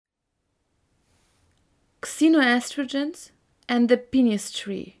Xenoestrogens and the penis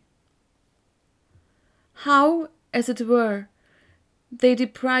tree. How, as it were, they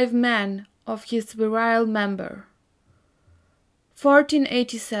deprive man of his virile member.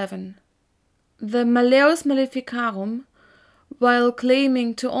 1487. The Malleus Maleficarum, while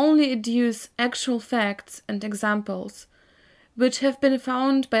claiming to only adduce actual facts and examples, which have been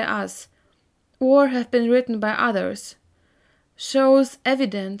found by us, or have been written by others, shows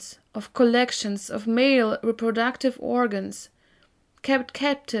evidence of collections of male reproductive organs kept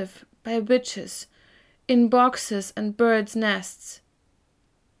captive by witches in boxes and birds' nests.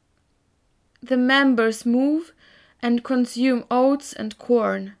 The members move and consume oats and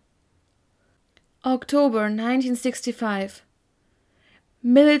corn. October 1965.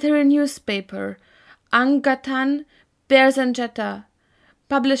 Military newspaper Angatan Berzanjata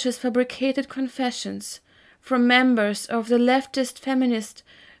publishes fabricated confessions from members of the leftist feminist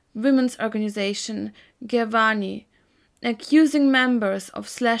women's organization Gervani, accusing members of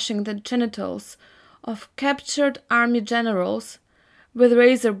slashing the genitals of captured army generals with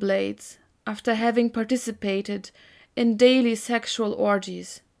razor blades after having participated in daily sexual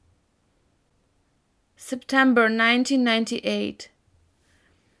orgies. September 1998.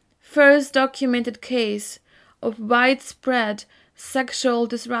 First documented case of widespread sexual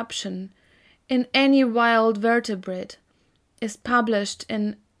disruption in any wild vertebrate is published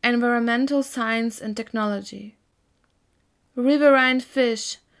in Environmental Science and Technology. Riverine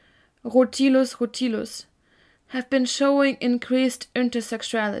fish, Rotylus rotylus, have been showing increased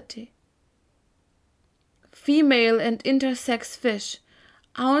intersexuality. Female and intersex fish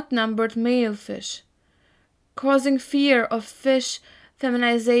outnumbered male fish, causing fear of fish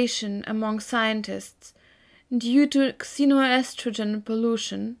feminization among scientists due to xenoestrogen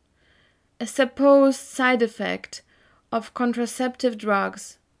pollution, a supposed side effect of contraceptive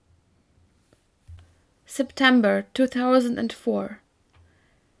drugs. September 2004.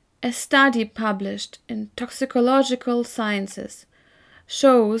 A study published in Toxicological Sciences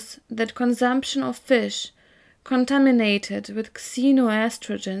shows that consumption of fish contaminated with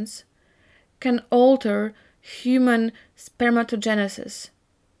xenoestrogens can alter human spermatogenesis.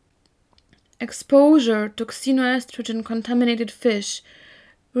 Exposure to xenoestrogen-contaminated fish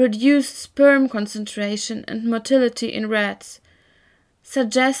reduced sperm concentration and motility in rats,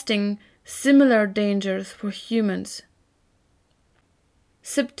 suggesting similar dangers for humans.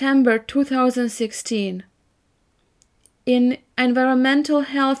 September 2016. In Environmental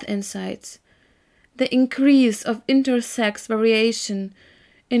Health Insights, the increase of intersex variation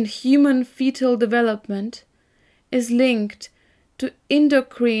in human fetal development is linked to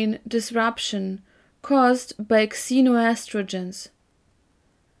endocrine disruption caused by xenoestrogens.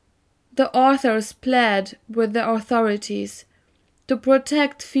 The authors pled with the authorities to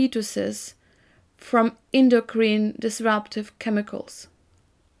protect fetuses from endocrine disruptive chemicals.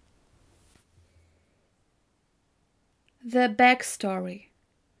 The backstory.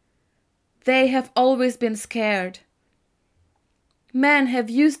 They have always been scared. Men have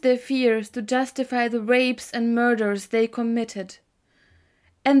used their fears to justify the rapes and murders they committed.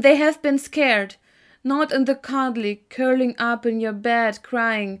 And they have been scared, not in the cuddly, curling up in your bed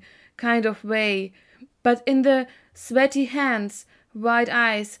crying kind of way, but in the sweaty hands, wide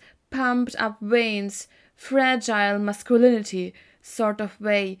eyes, pumped up veins, fragile masculinity sort of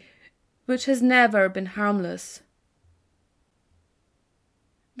way, which has never been harmless.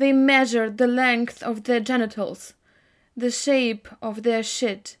 They measured the length of their genitals, the shape of their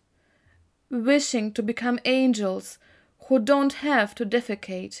shit, wishing to become angels who don't have to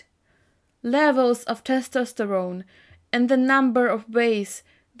defecate, levels of testosterone, and the number of ways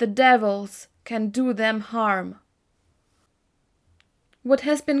the devils can do them harm. What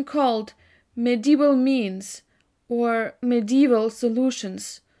has been called medieval means, or medieval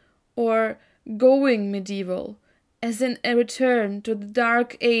solutions, or going medieval, as in a return to the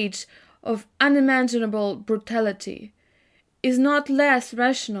dark age of unimaginable brutality, is not less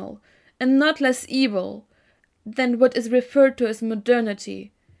rational and not less evil than what is referred to as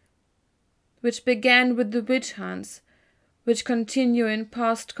modernity, which began with the witch hunts, which continue in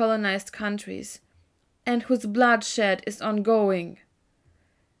post-colonized countries, and whose bloodshed is ongoing.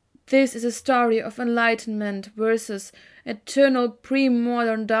 This is a story of enlightenment versus eternal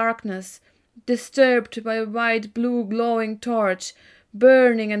pre-modern darkness, disturbed by a white blue glowing torch,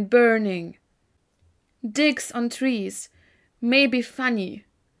 burning and burning. Digs on trees may be funny,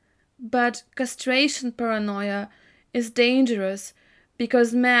 but castration paranoia is dangerous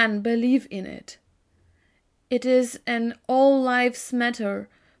because men believe in it. It is an all lives matter,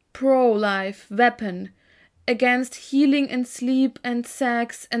 pro-life weapon against healing and sleep and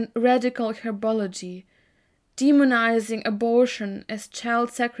sex and radical herbology, demonizing abortion as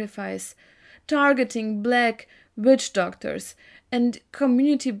child sacrifice, targeting black witch doctors, and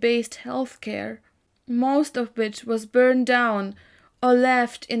community-based healthcare, most of which was burned down or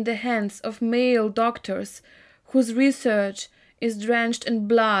left in the hands of male doctors whose research is drenched in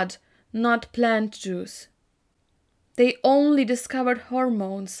blood, not plant juice. They only discovered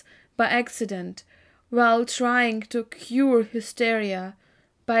hormones by accident while trying to cure hysteria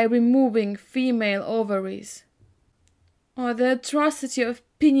by removing female ovaries. Or the atrocity of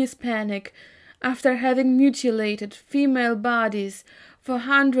penis panic after having mutilated female bodies for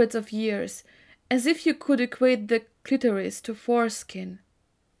hundreds of years, as if you could equate the clitoris to foreskin.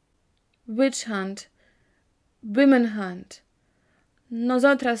 Witch hunt, women hunt.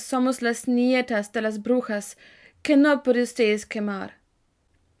 Nosotras somos las nietas de las brujas que no pudisteis quemar.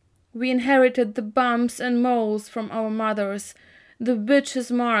 We inherited the bumps and moles from our mothers, the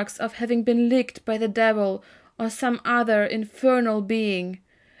witches' marks of having been licked by the devil or some other infernal being,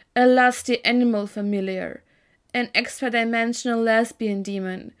 a lusty animal familiar, an extra-dimensional lesbian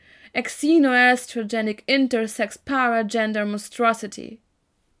demon, a xenoestrogenic intersex paragender monstrosity.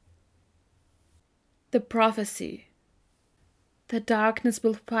 The prophecy. The darkness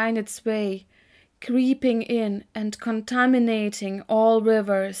will find its way, creeping in and contaminating all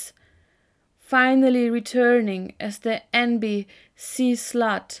rivers, finally returning as the NB sea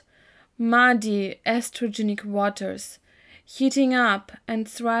slut, muddy estrogenic waters, heating up and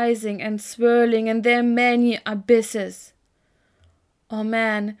rising and swirling in their many abysses. O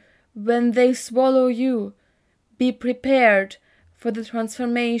man, when they swallow you, be prepared for the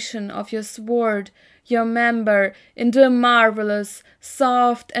transformation of your sword, your member, into a marvelous,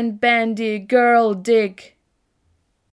 soft and bandy girl dig.